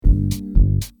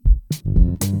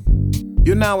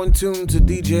You're now in tune to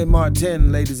DJ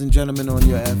Martin, ladies and gentlemen, on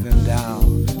your FM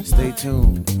dial. Stay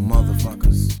tuned,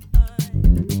 motherfuckers.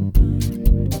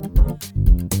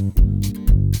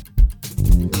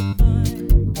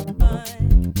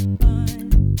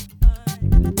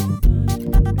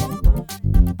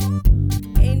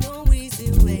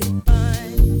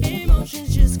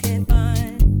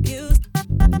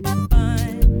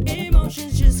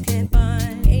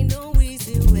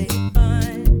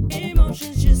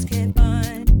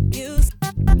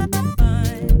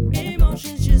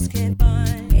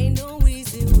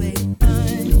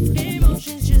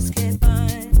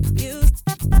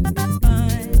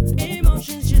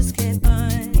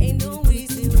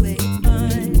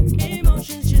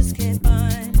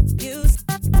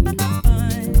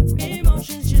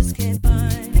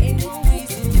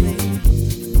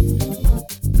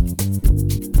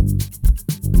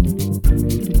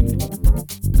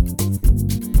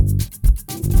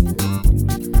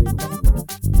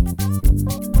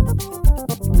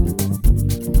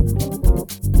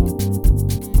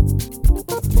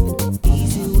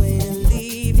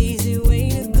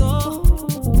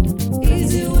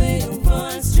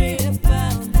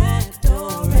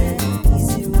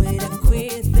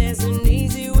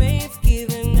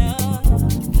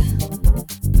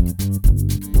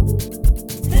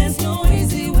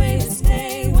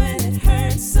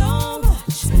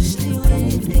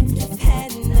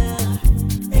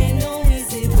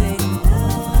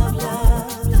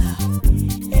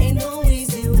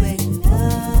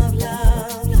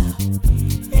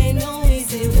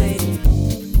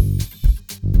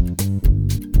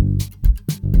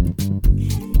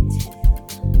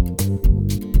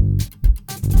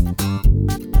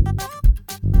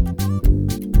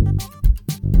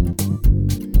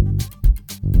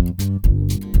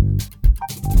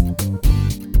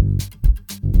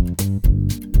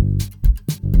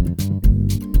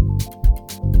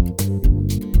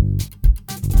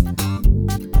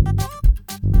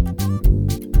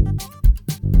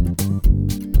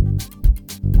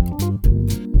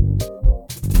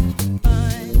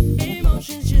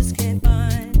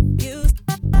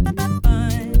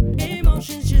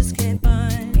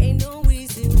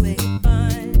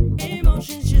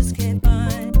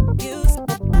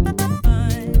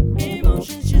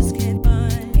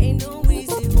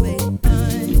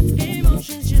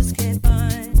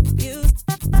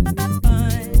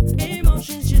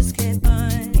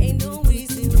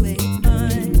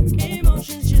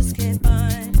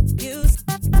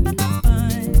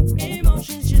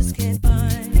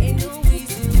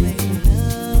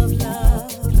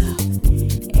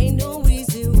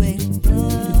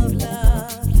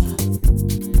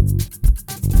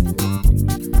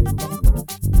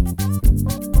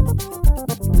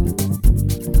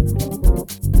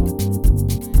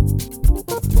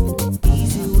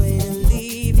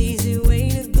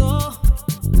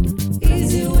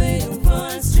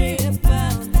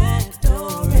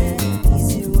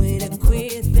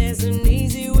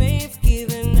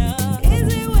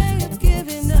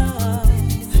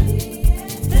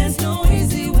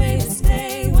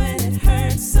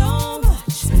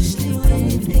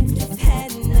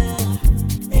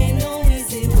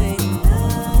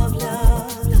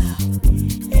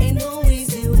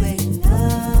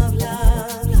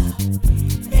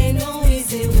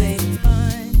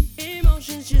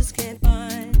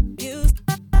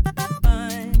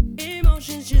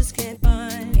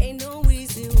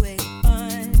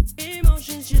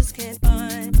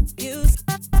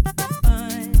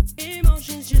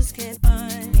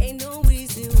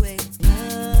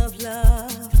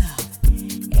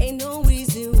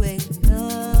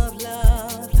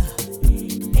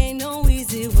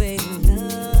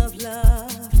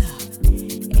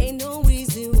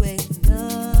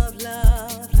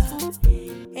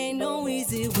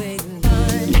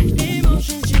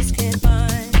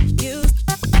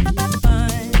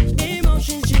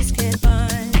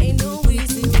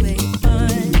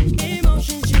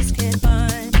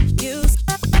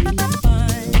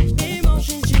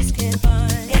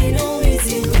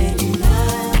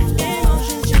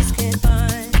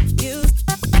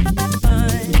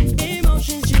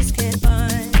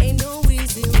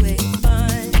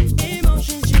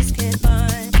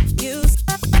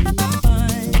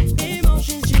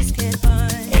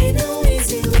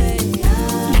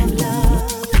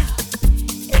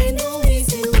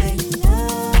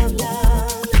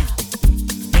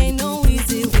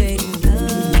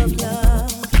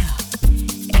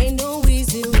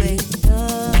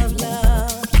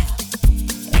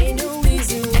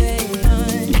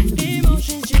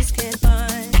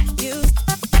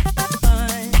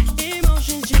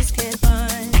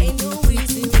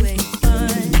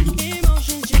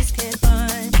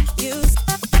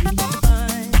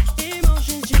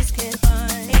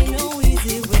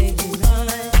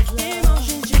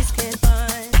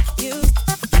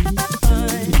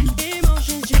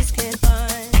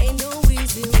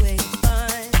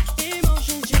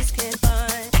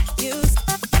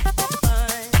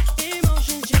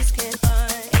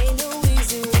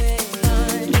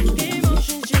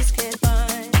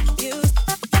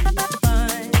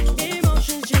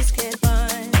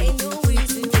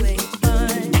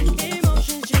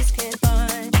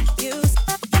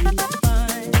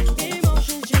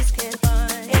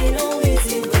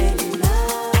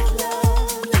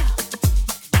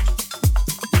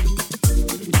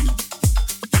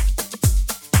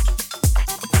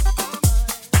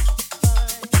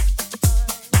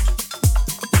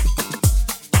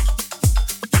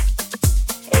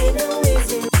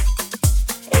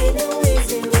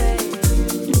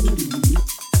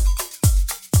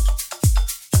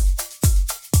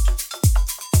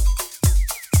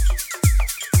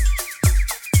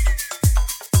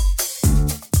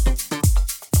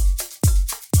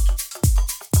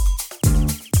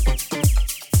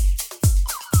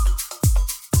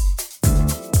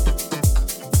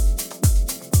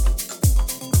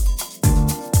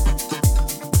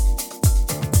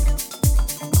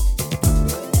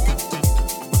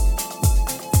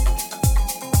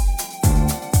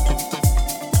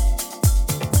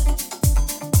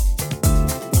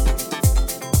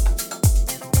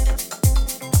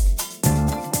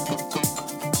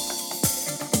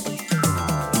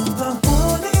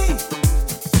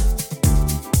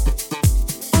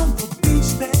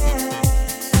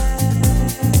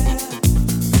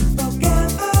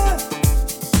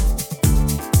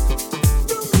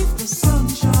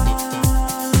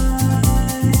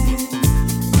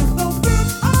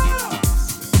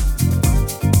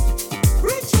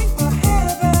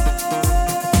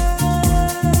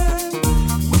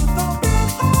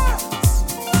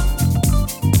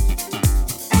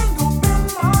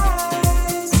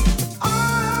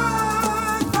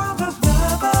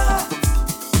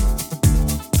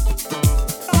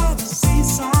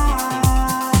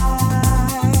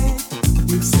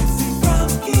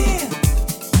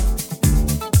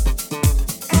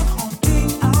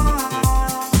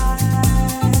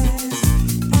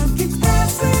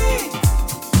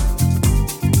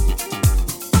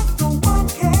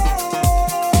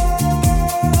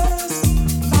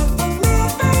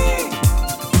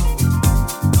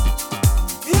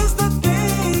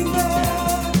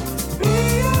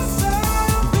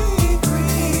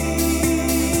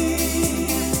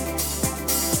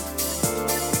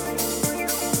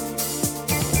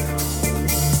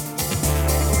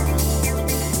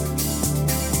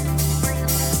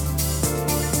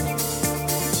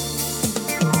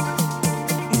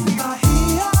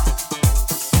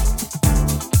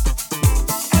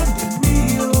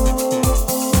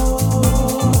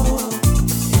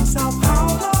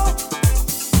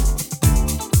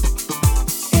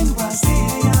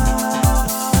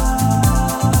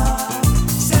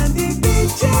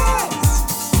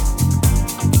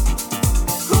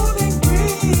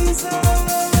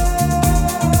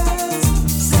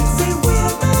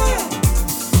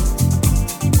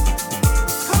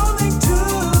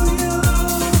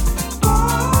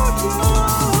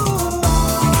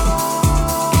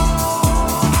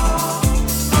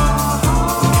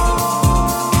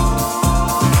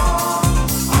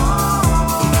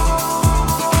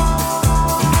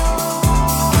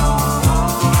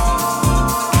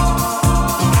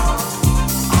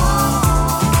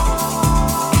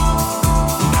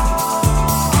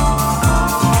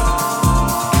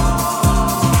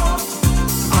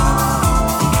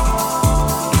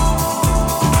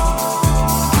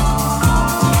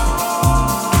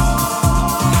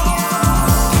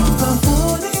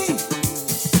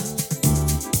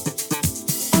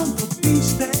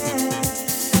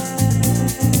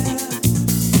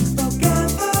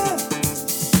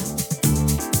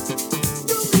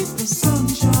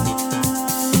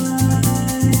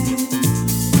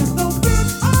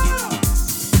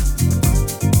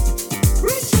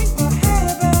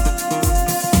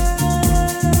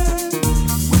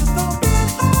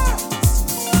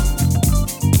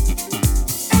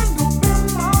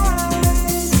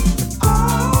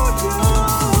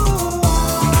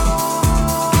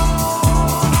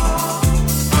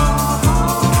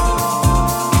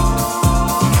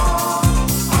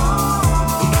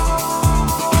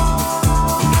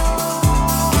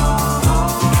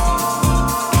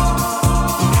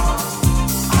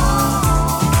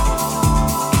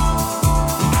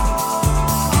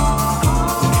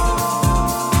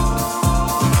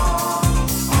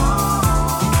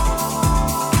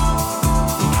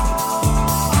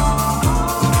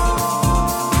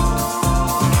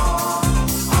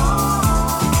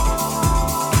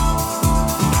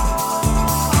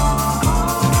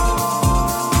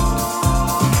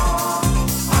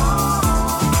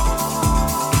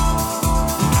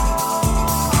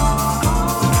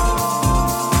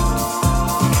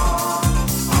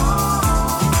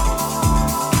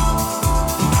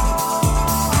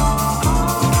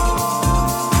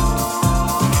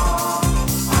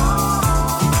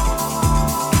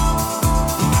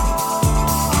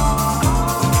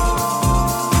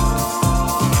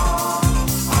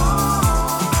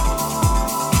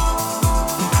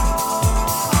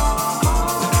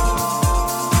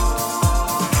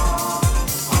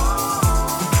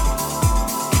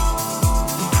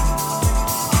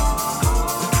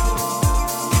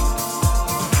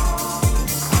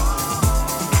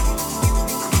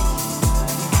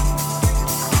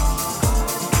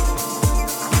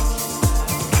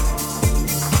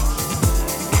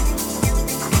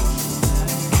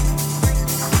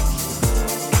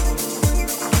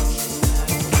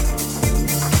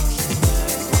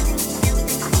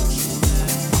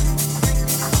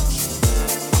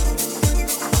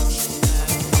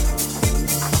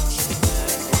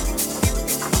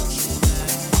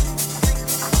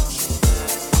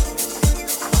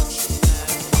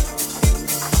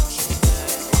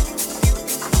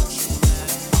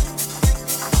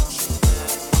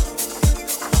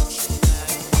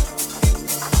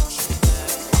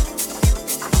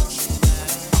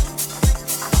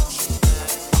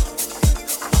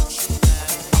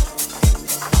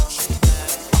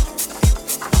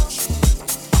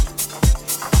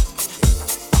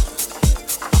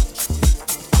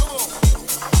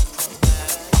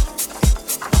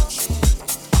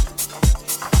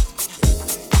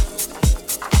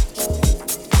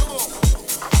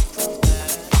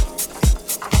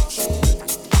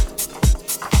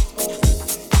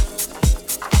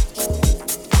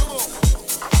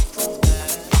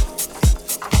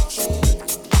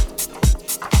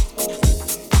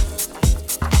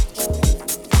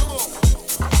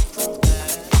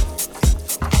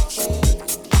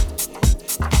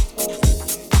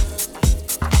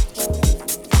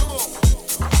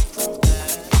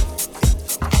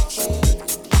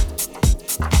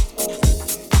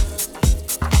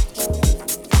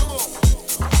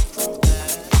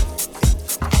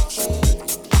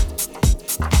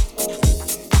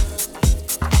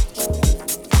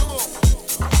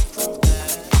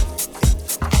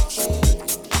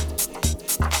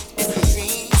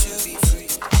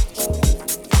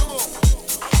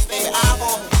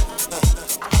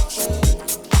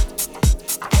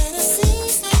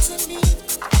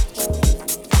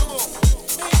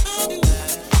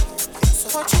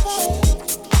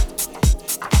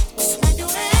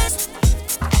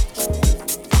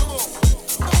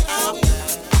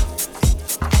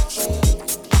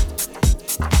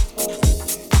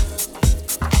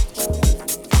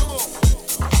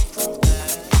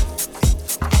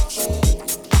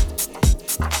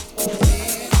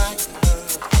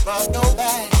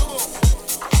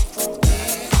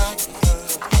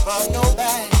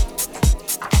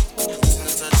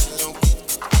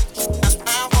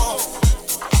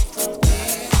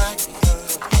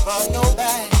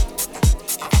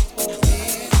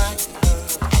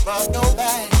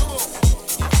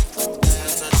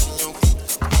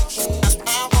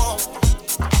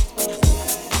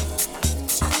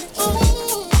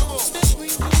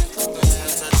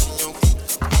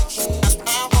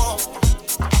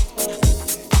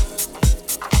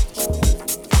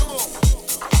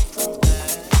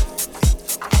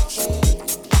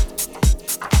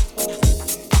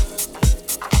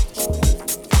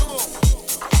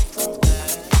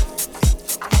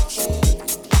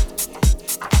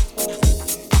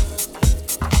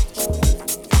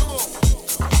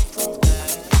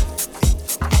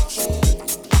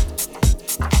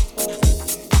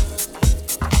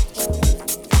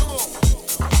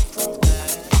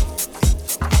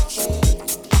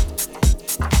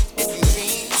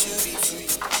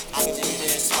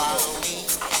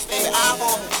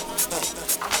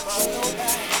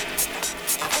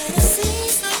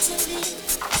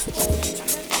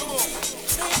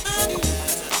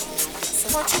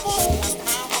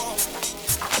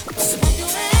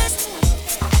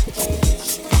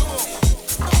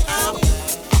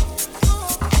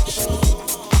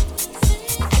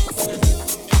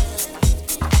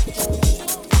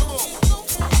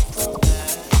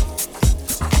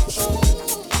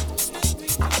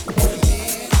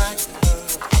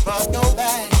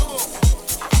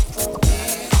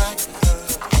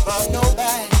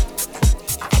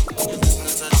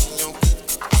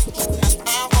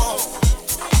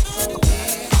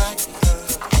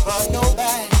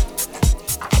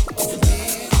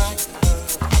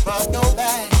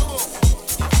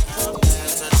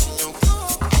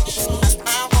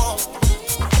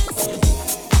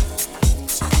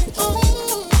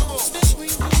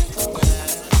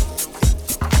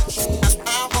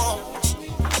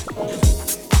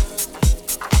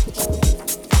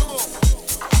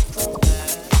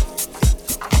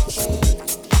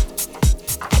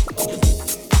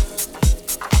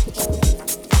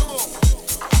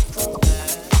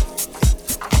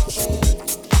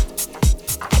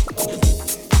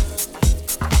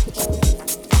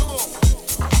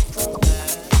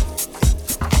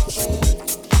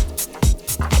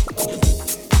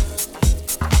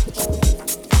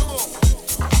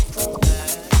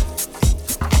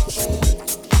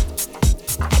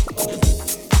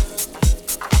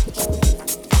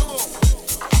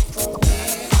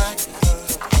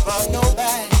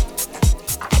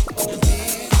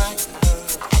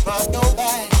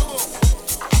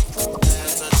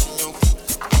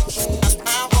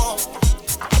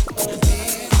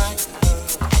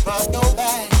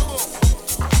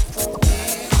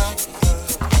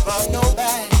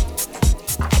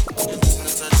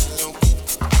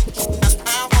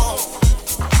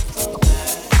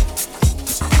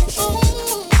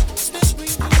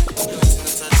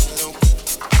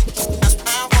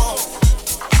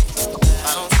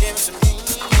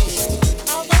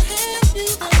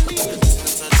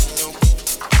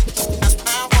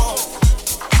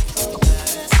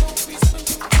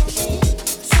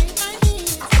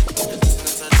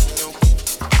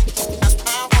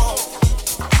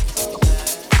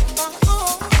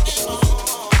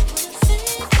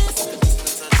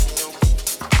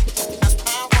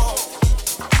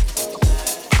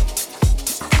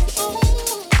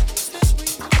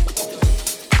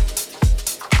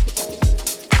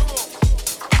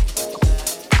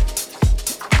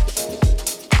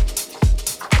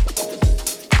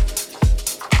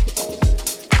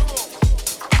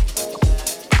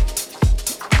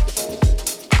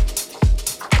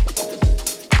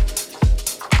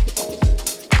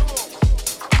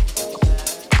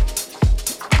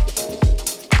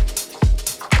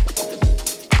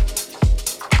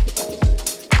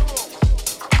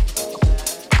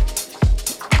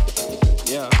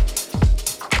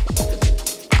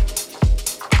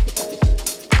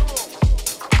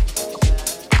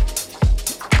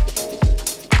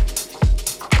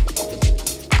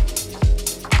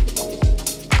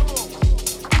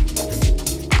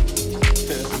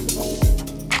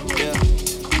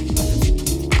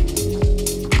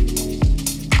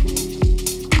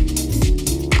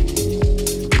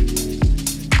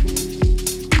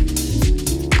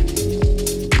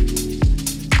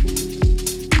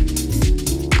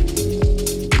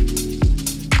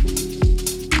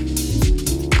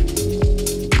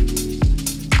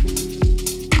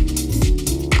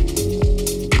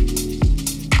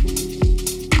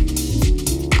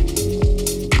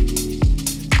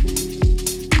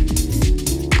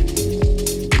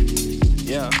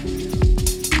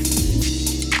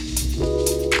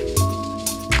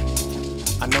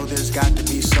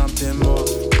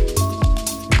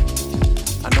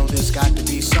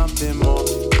 be something more.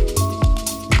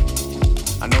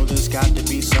 I know there's got to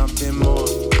be something more.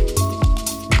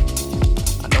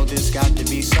 I know there's got to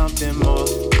be something more,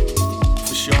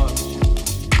 for sure.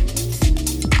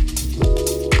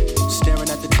 Staring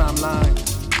at the timeline,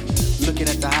 looking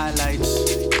at the highlights,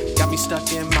 got me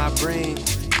stuck in my brain.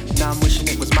 Now I'm wishing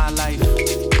it was my life.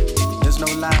 There's no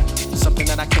lie, something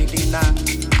that I can't deny.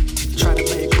 Try to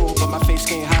play it cool, but my face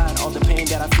can't hide all the pain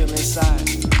that I feel inside.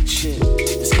 Shit,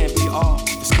 this can't be all,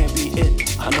 this can't be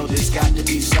it. I know there's got to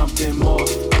be something more.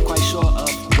 I'm quite sure of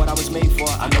what I was made for.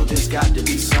 I know there's got to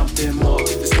be something more.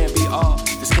 This can't be all,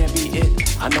 this can't be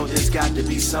it. I know there's got to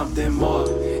be something more.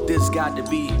 There's got to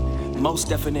be, most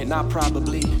definite, not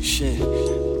probably. Shit,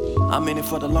 I'm in it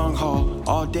for the long haul,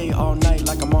 all day, all night,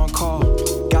 like I'm on call.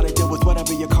 Gotta deal with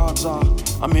whatever your cards are.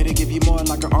 I'm here to give you more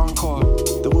like an encore.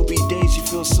 There will be days you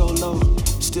feel so low,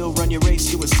 still run your race,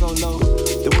 do it solo.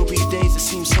 There will be days that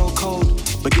seem so cold,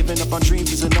 but giving up on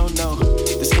dreams is a no-no.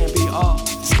 This can't be all,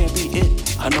 this can't be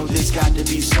it. I know there's got to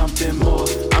be something more.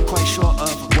 I'm quite sure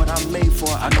of what I'm made for.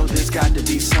 I know there's got to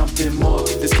be something more.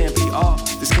 This can't be all,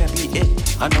 this can't be it.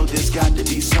 I know there's got to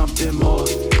be something more.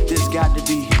 There's got to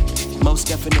be, most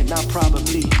definite, not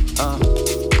probably.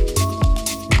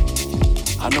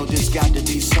 I know there's got to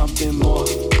be something more.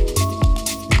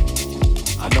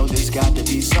 I know there's got to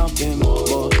be something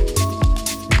more.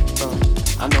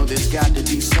 I know there's got to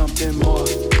be something more.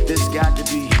 There's got to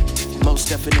be, most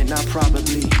definite, not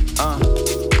probably.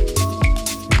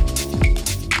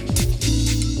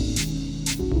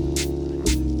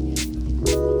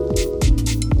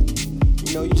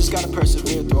 You know, you just gotta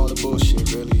persevere through all the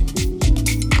bullshit, really.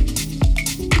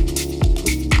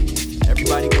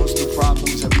 Everybody goes through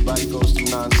problems, everybody goes through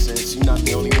nonsense. You're not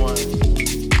the only one.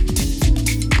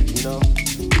 You know?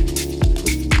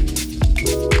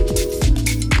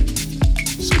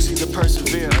 So it's either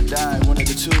persevere or die, one of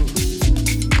the two.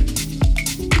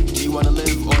 Do you want to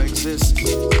live or exist?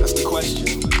 That's the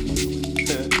question.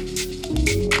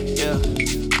 Yeah.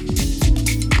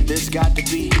 There's got to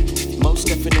be, most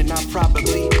definite, not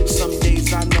probably. Some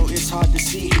days I know it's hard to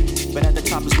see, but at the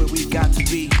top is where we got to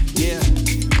be. Yeah.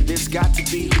 There's got to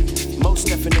be, most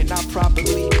definite, not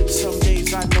probably. Some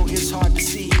days I know it's hard to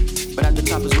see, but at the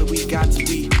top is where we got to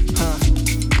be,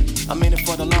 I'm in it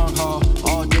for the long haul,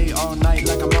 all day, all night,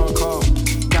 like I'm on call.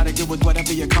 Gotta deal with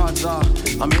whatever your cards are.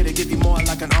 I'm here to give you more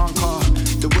like an encore.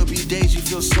 There will be days you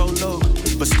feel so low,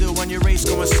 but still on your race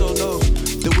going solo.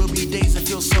 There will be days that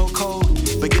feel so cold,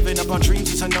 but giving up on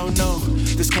dreams is a no-no.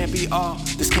 This can't be all,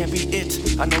 this can't be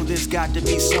it. I know there's got to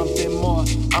be something more.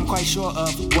 I'm quite sure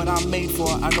of what I'm made for.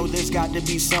 I know there's got to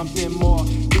be something more.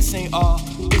 This ain't all,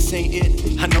 this ain't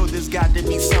it. I know there's got to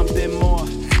be something more.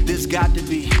 There's got to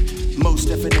be, most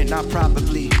definite, not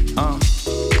probably. I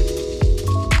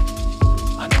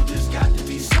know there's got to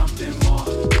be something more.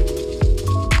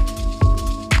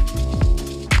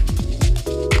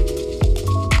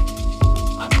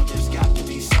 I know there's got to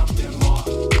be something more.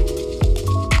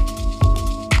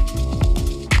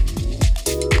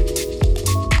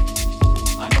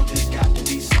 I know there's got to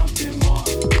be something more.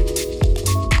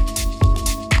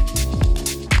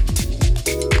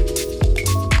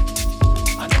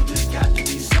 I know there's got to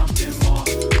be something more.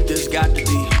 There's got to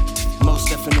be, most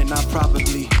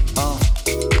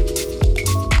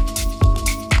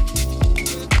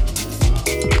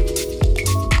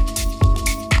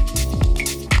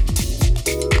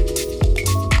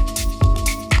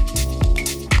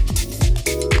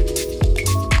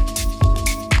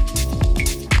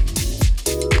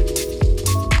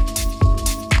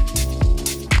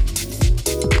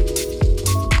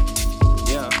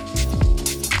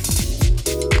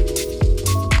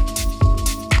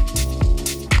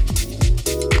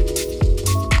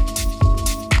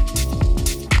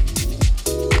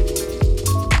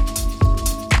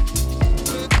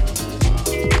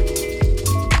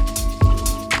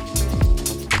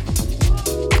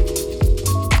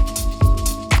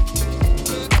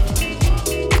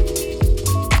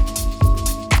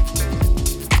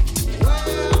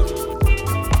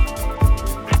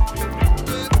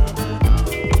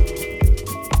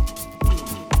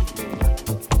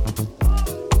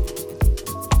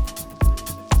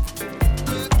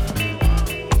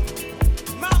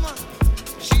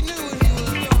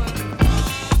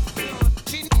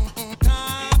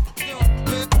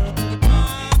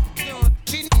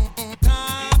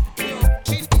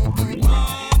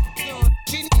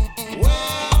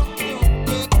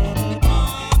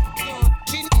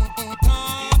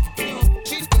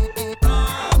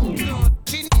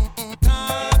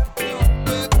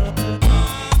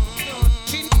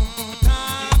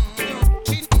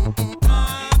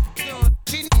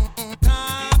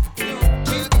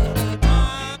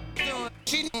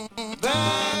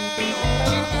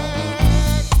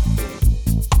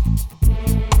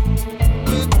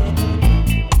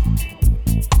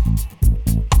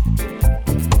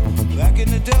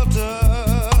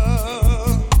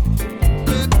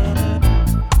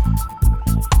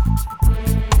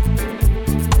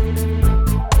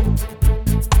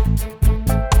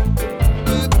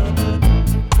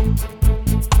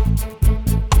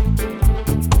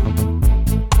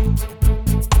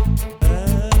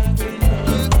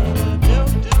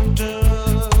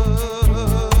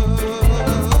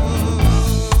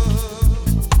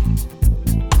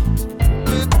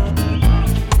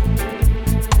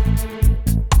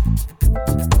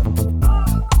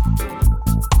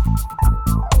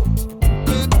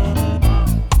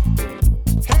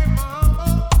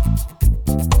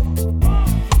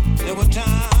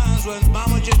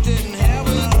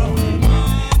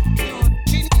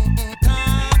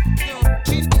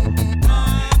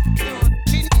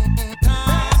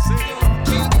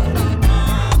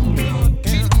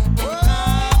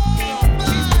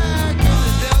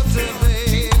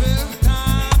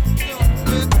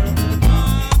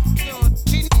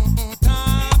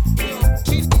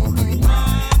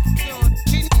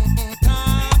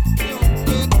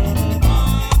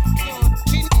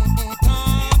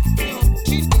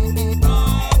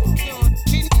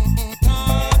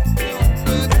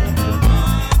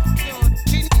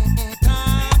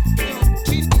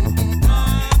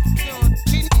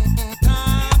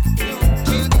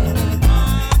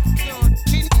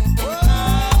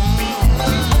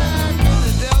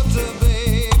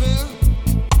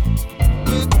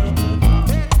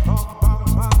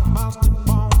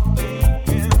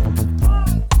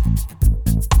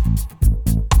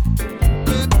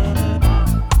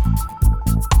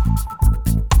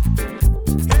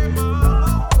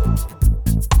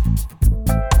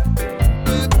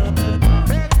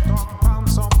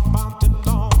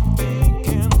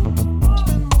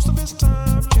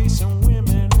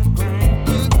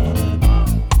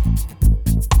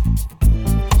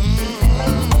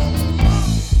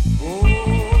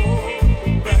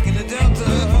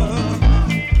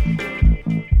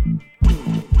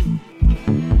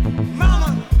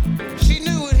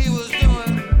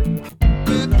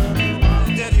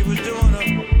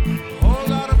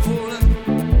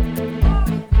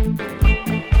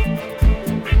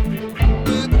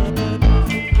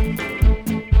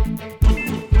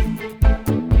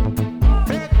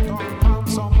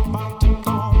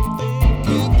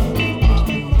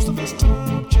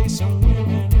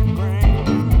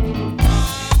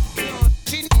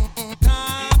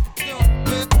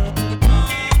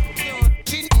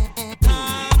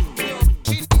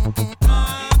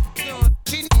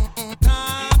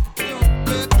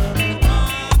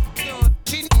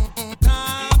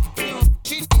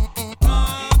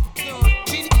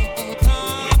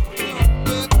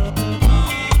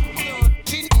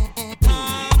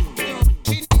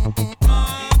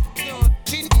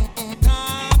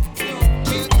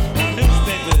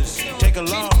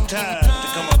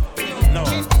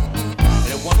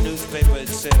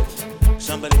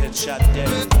somebody had shot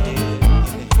dead.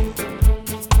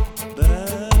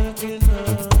 Back in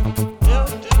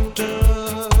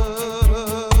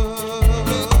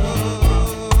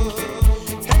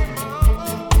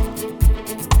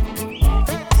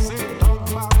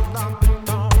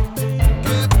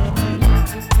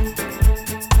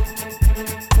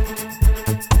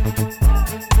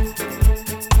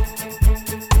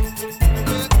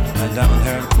diamond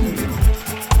hair.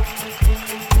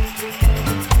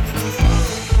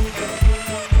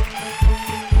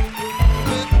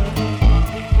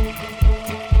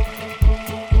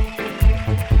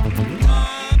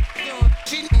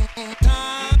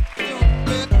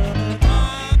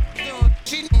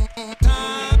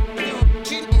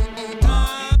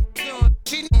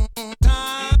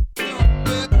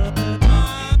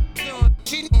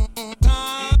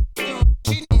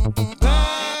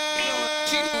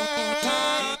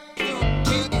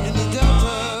 In the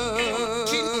Delta.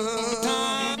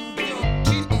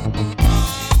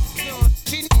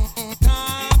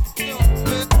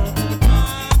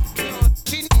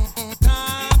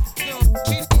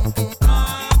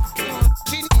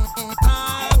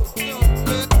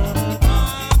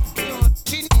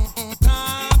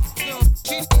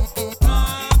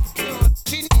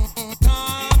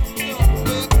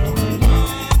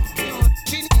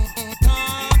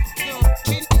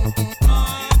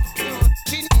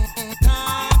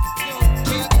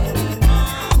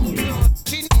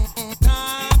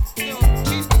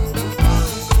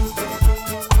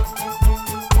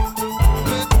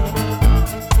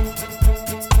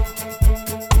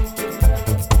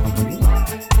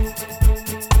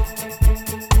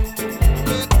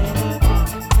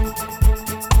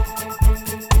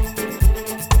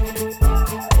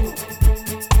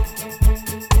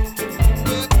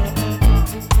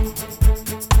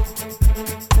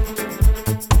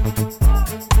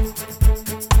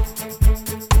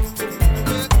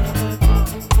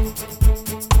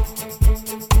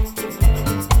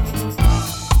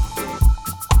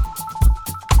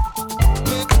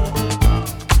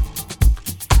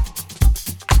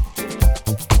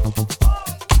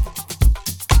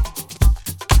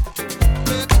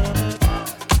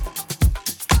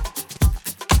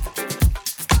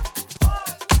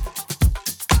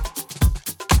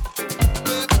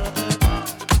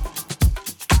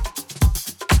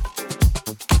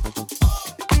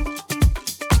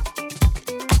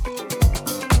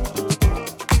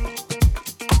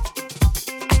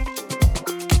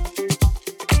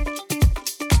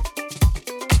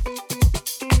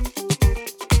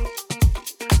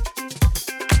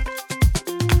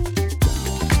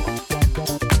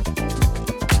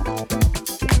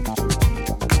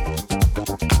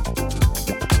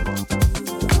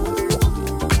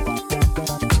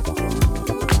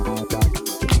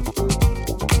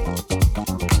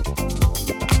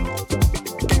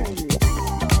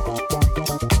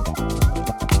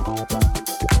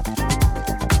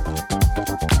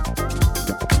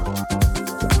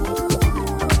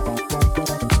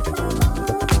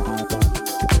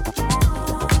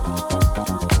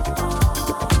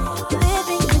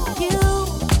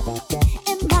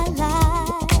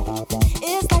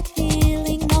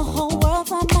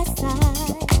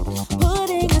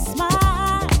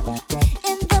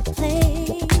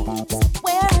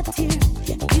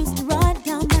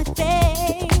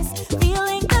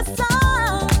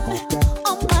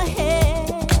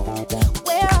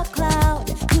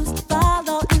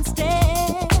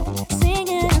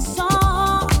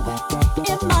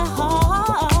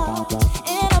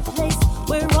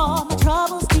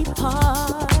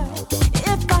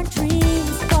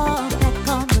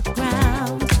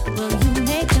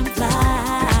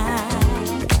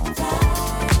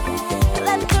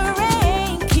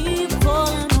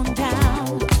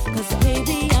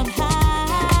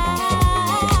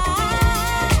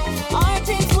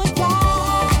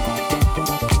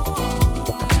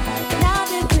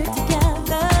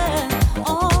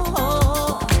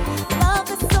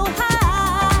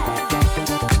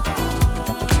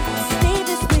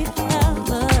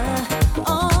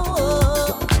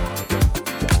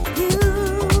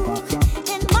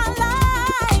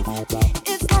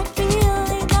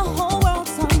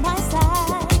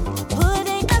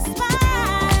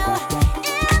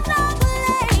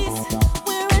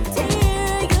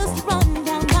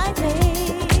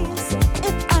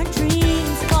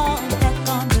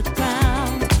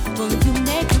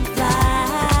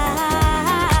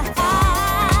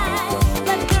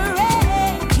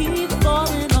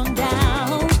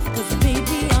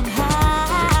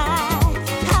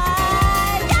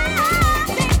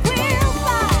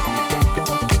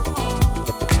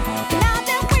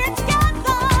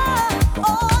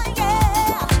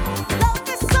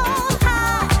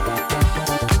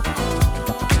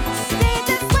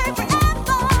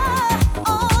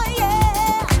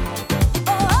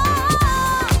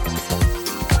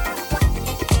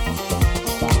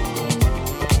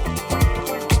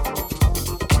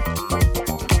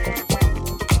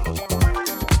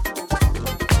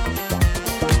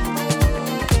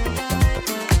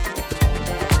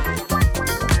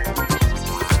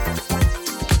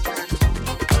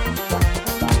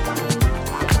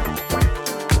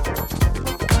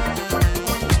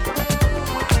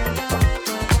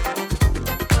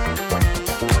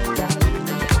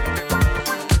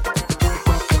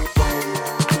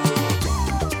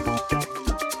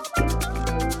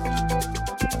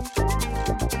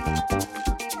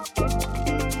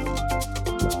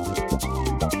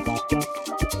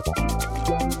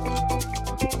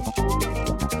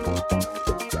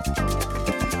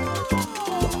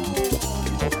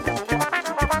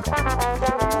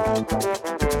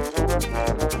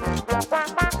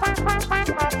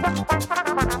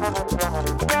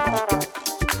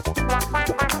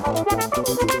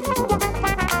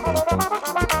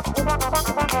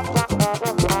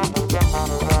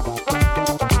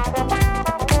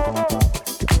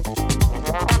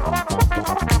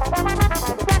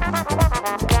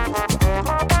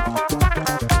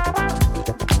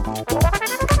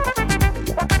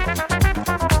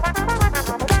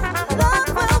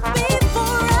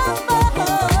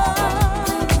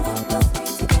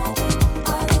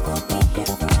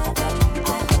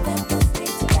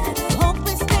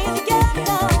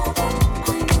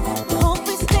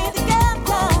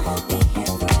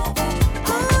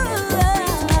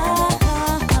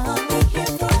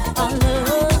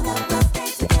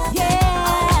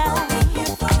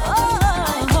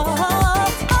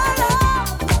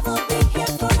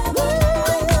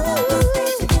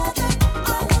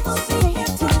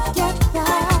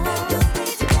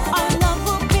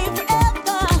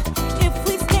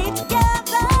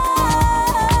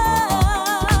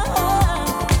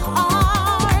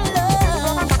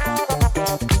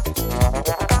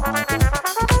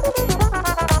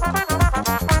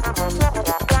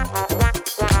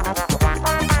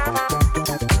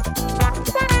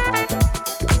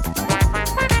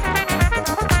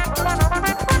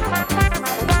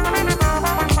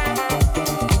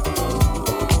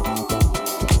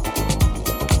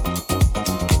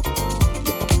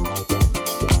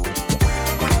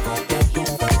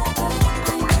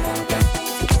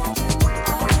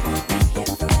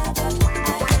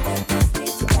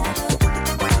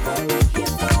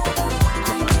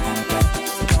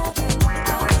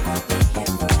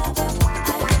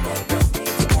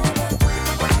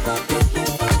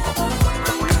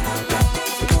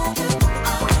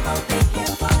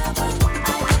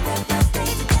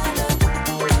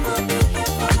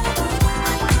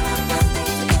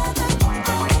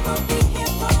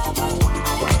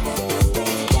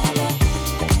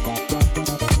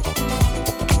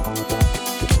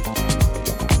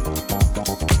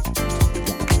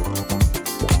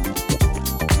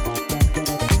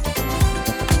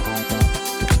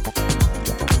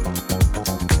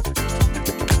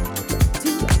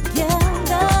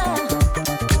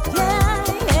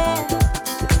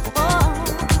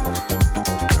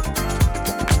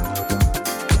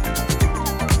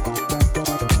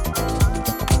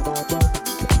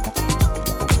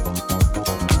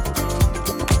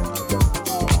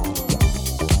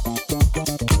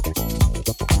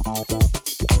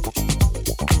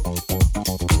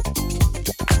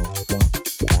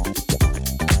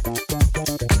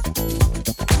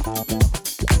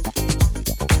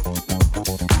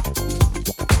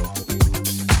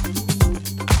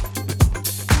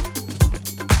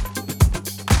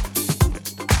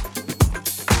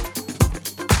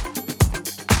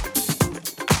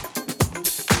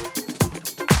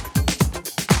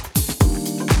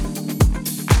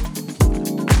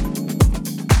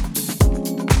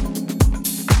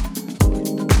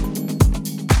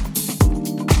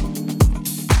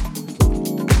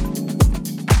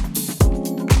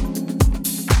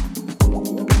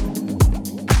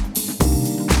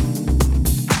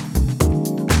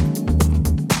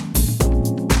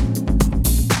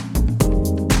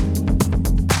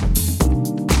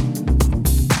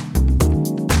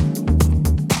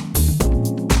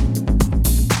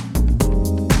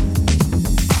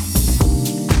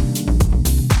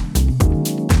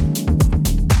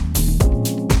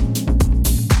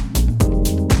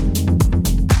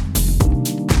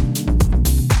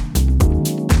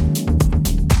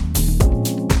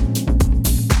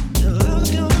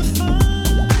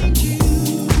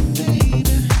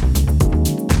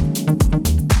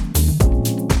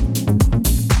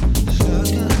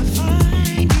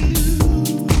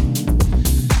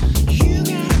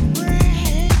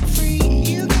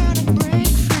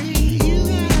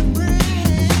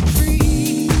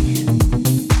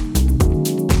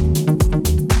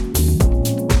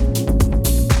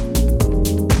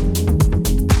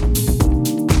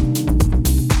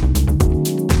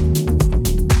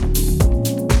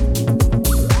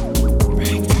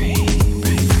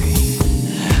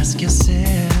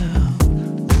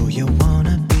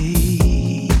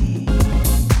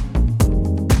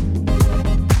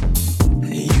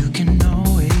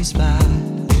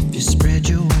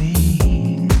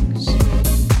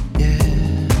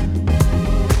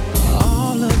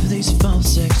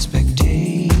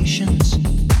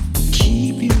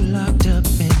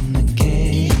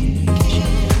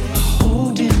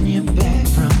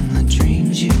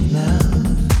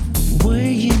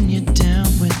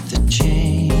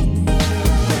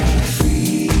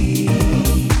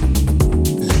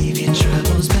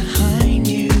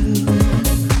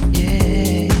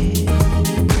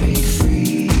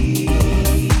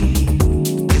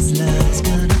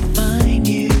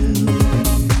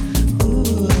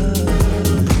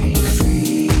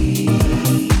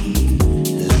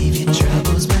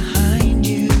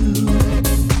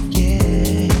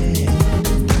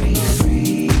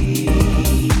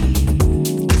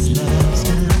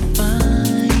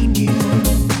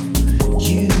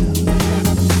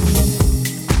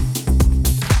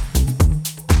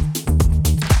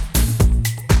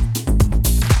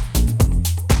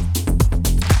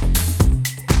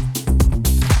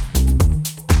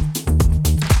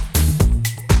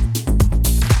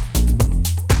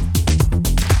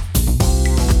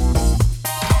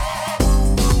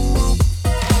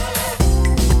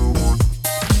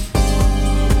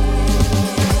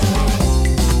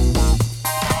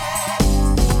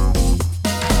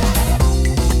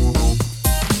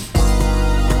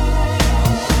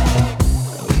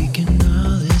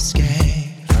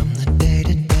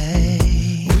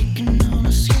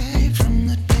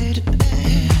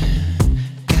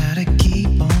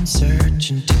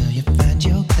 until you find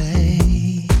your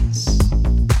place.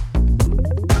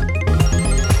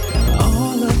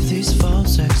 All of these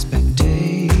false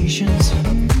expectations,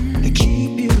 they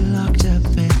keep you locked up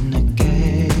in a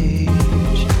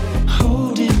cage,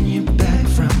 holding you back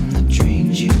from the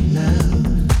dreams you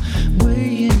love,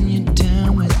 weighing you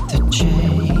down with the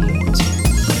chains.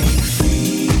 Break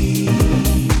free,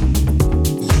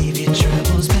 leave your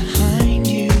troubles behind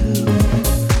you.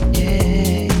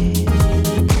 Yeah,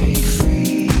 break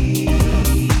free,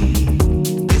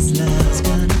 'cause love's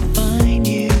gonna find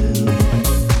you.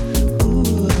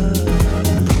 Ooh,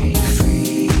 break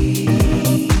free,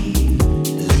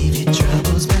 leave your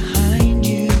troubles behind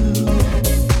you.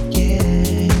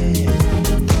 Yeah,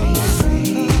 break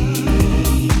free,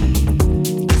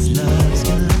 'cause love's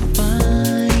gonna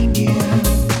find you.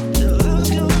 Love's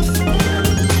gonna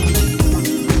find you,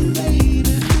 baby.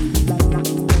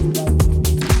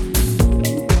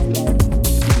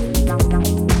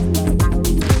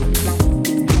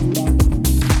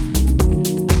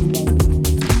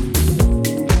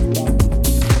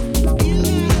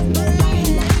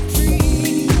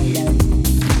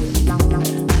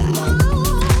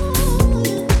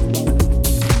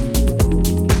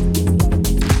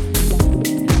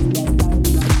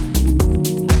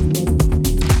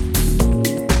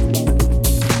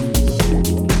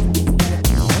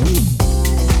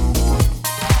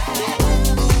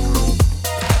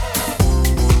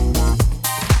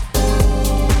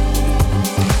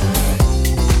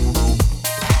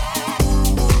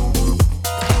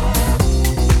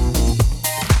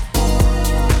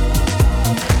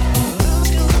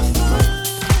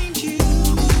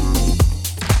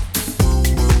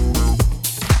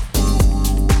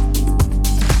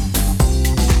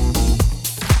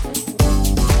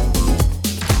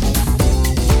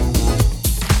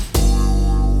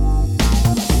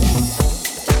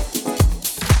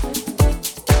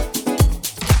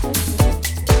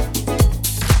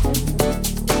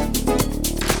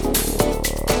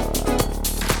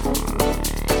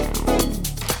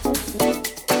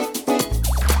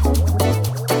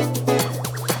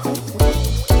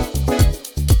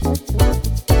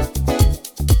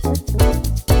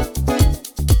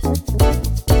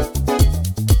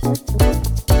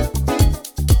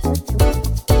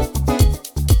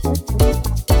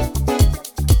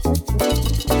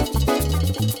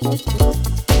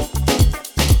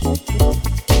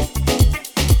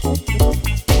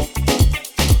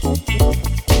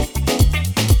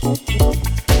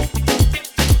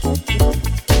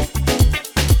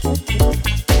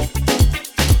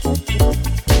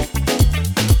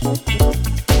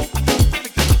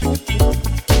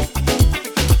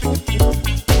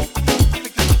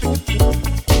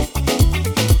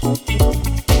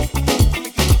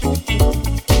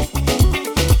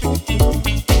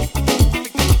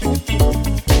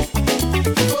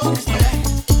 Focus back.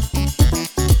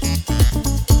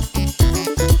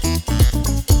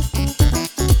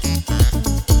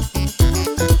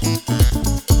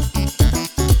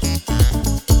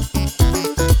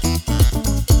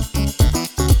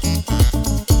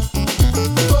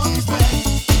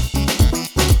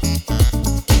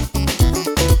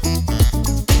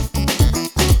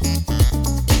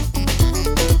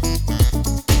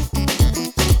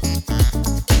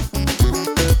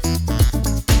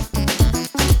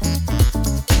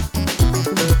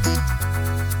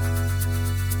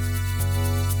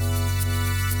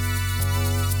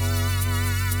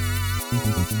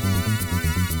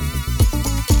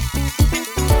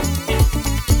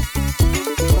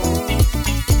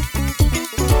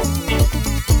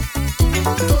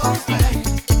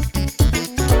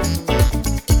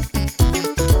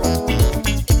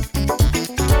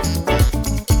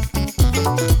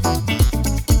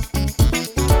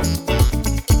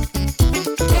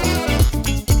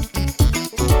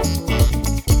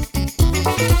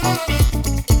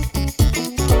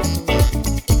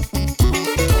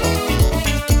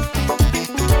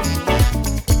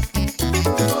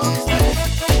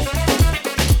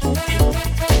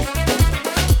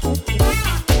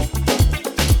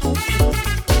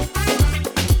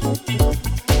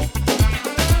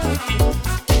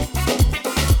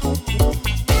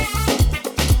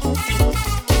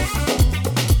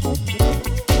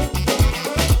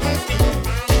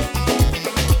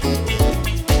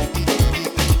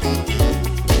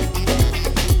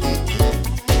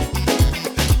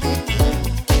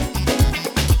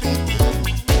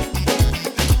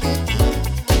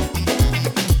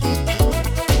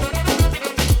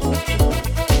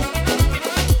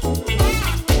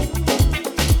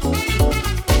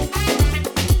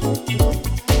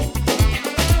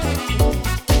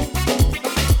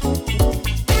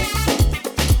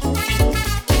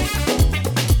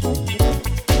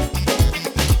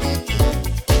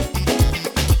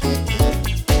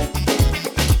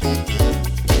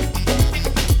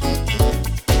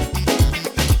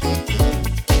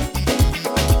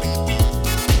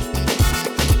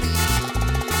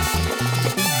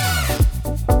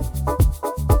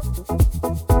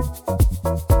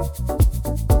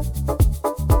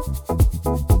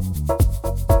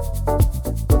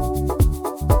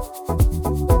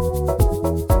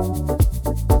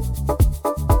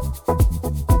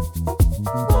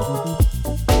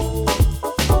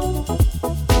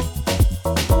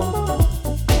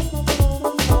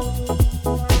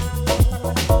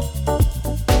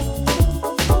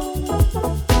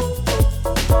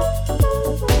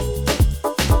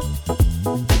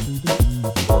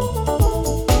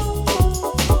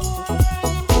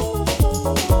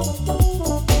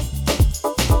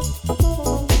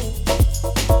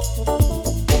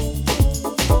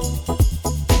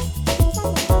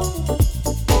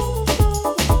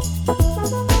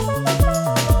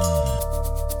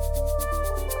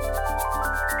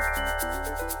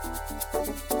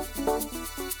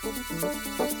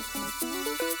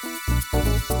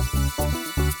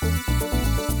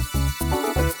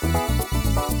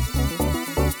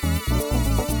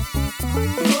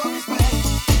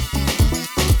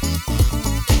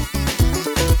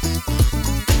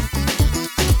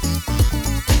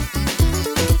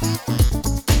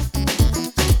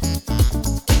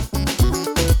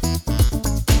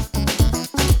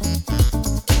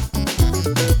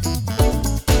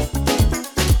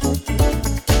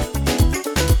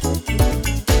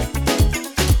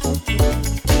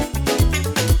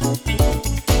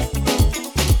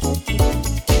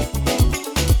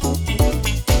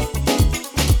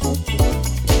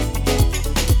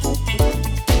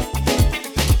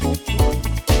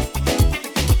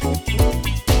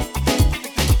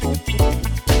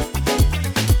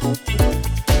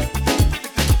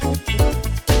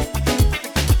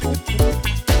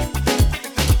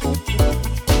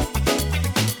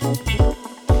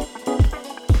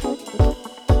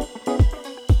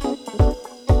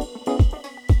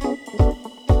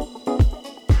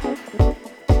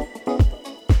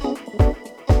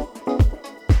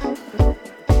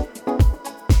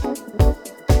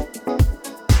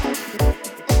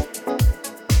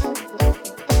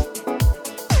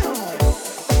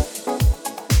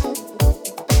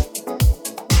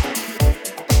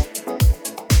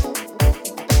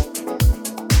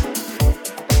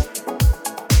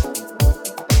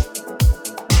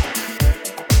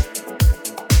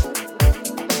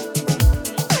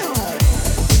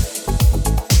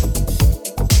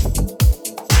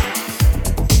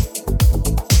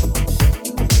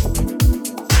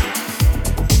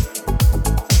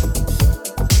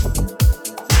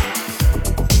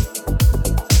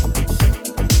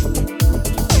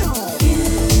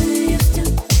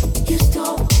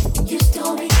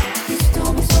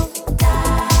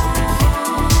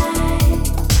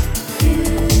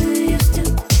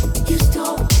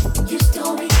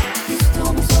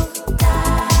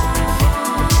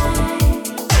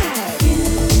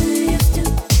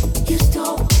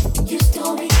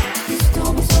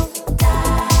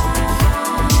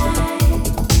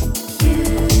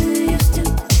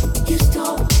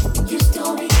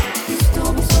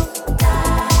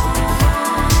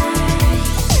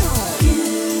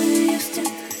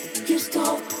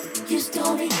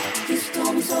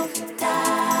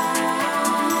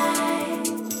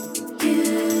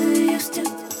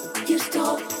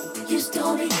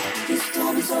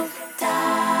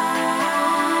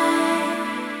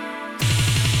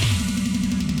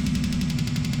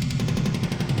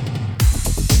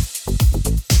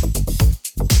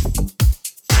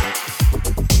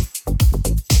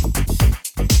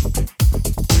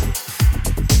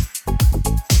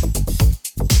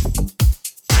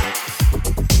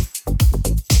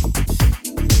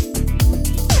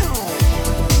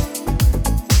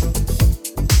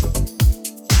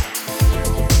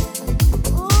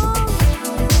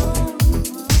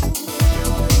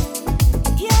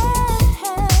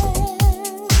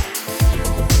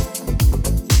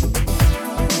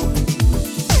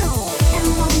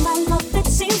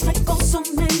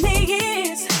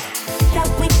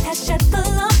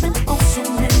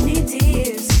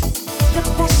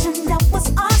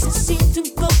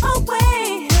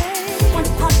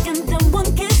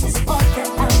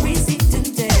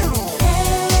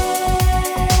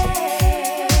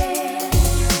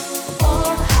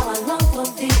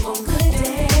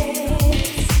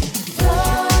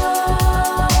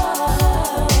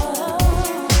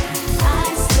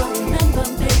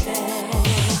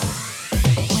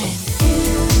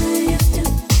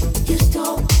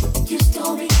 Used to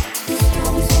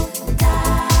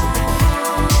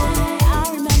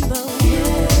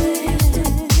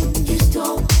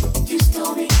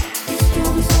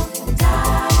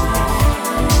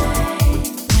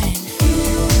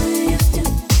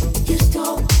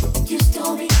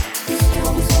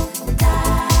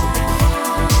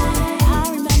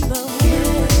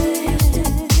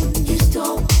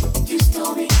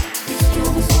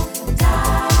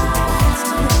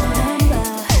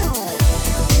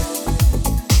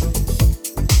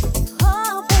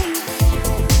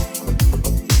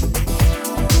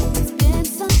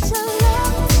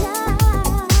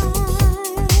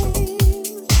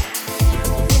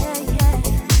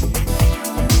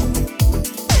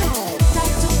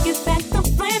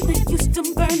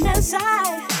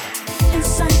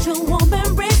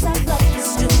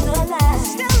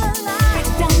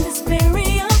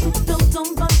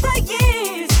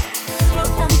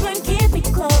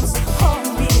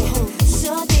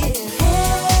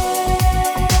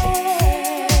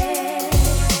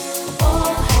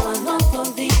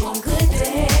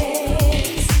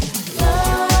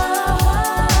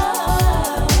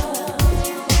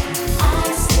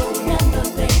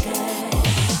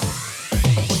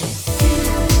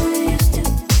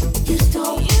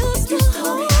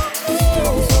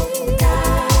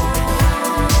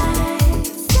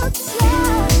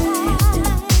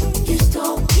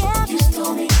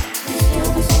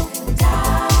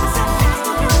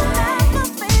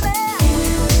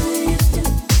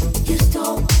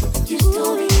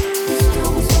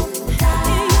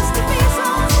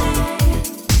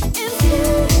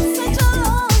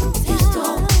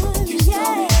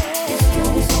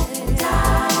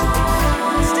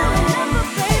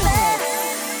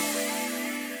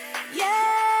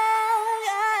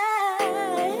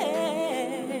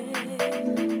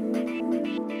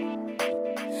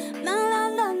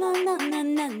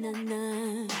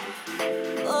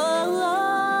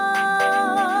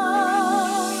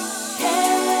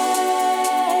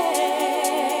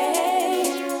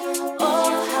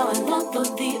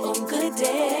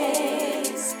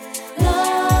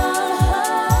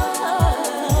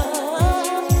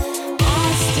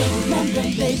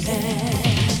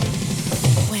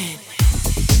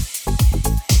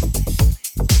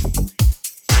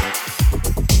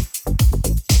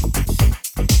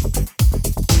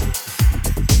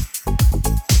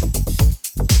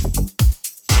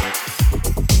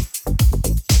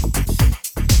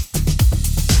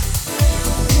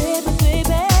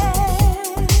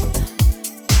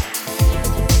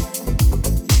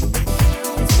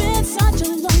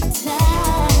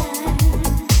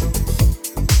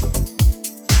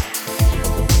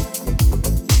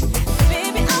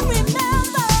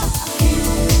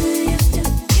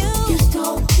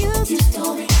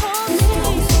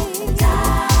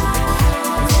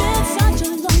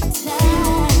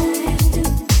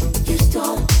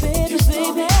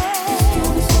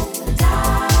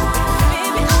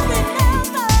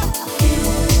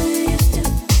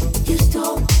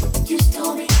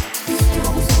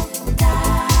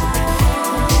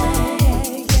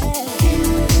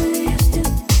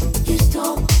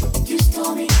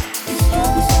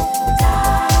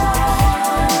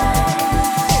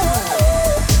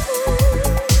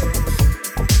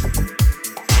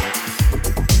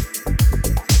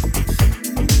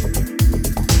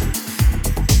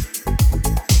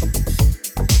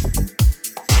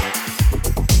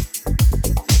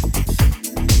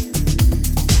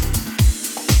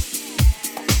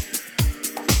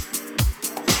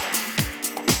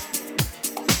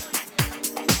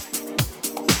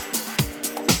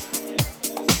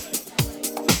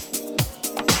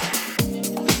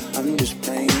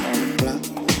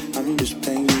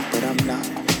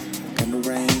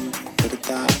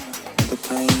without the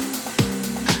pain.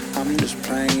 I'm just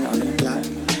praying on the block.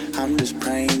 I'm just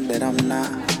praying that I'm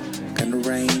not gonna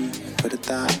rain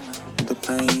without the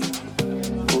pain.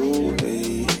 Ooh,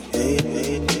 hey, hey,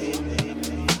 hey, hey.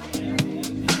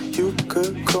 You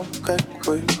could come back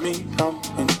with me, I'm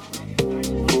in.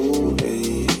 Ooh,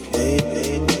 hey, hey,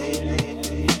 hey,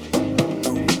 hey.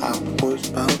 No, I was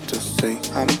about to say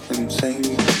I'm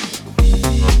insane.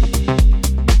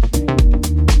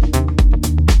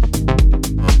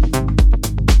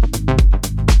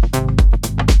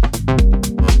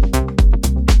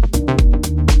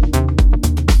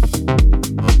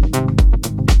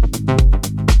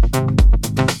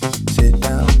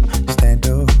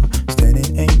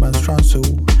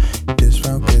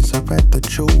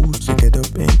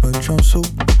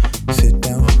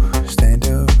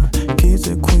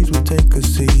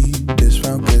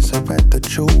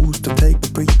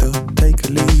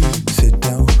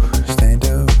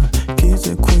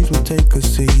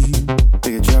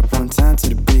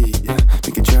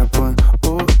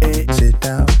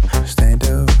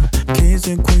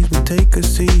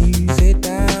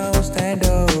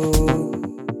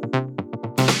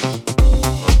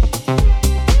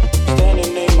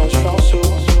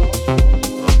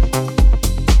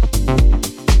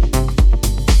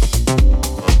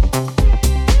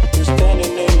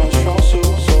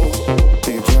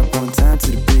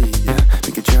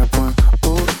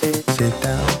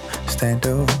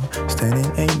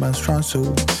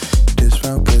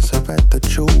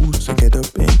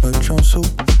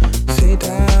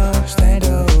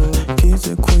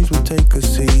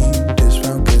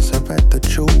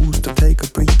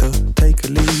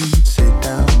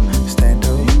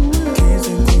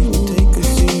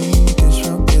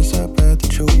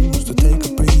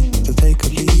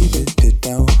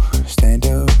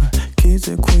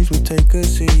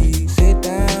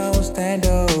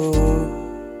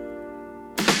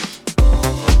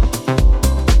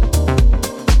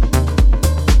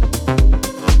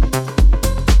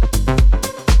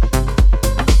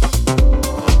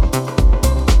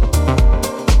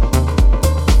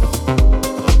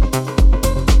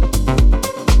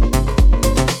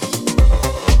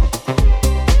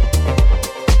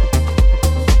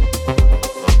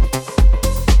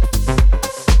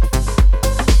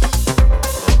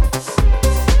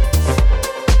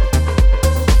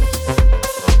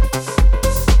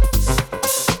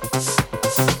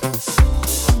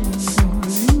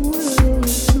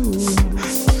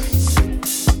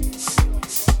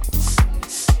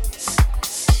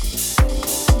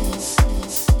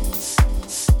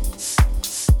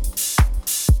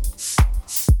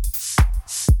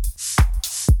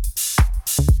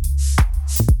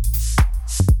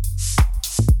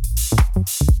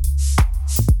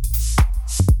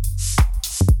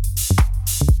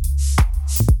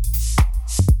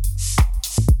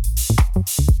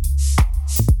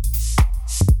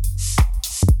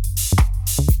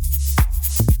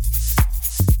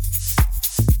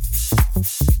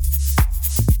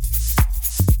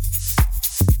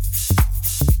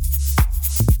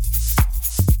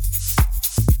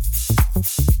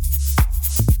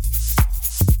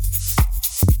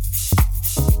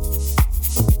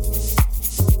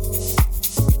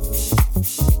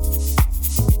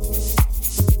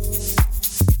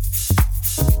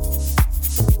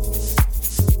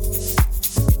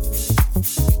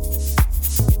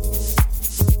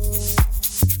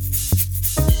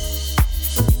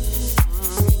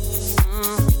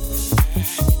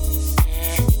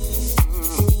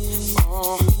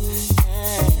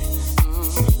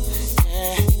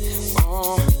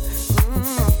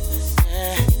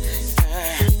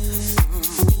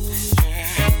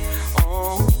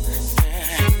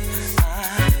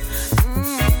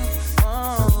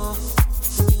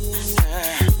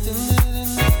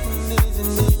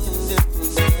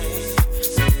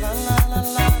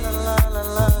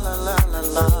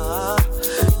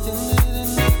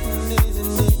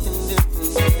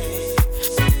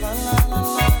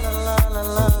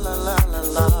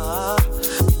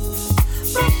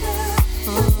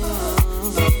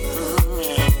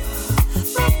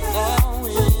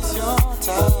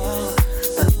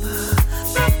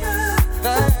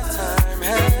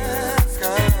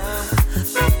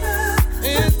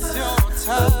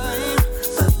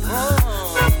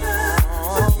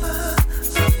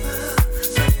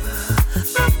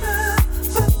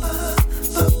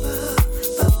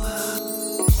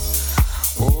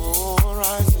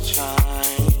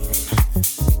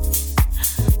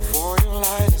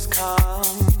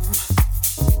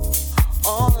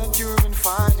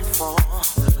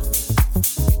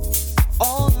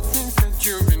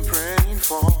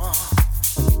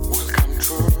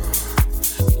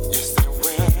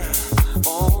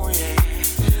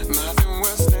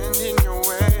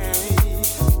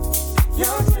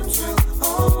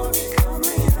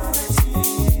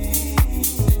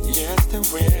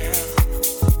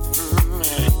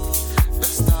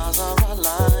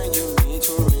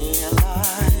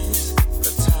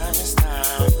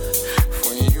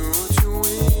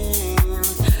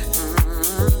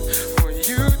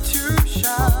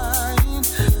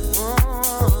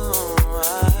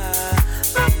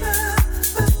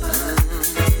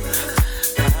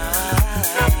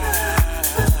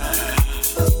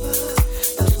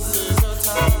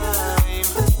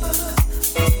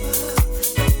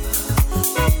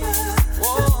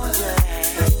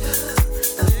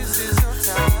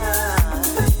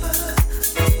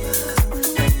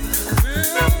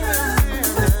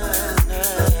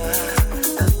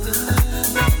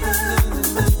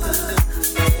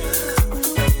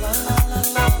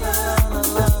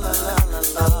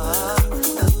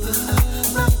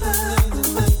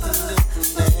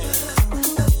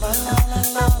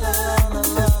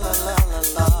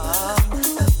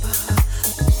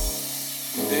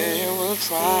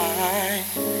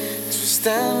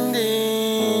 stand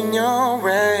in your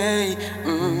way.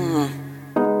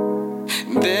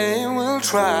 They will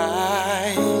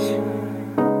try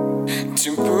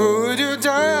to put you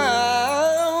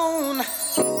down,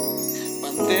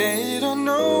 but they don't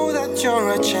know that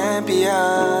you're a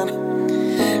champion.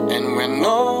 And when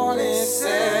all is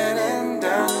said and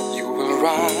done, you will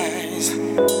rise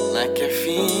like a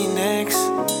phoenix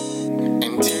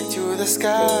and take to the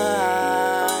sky.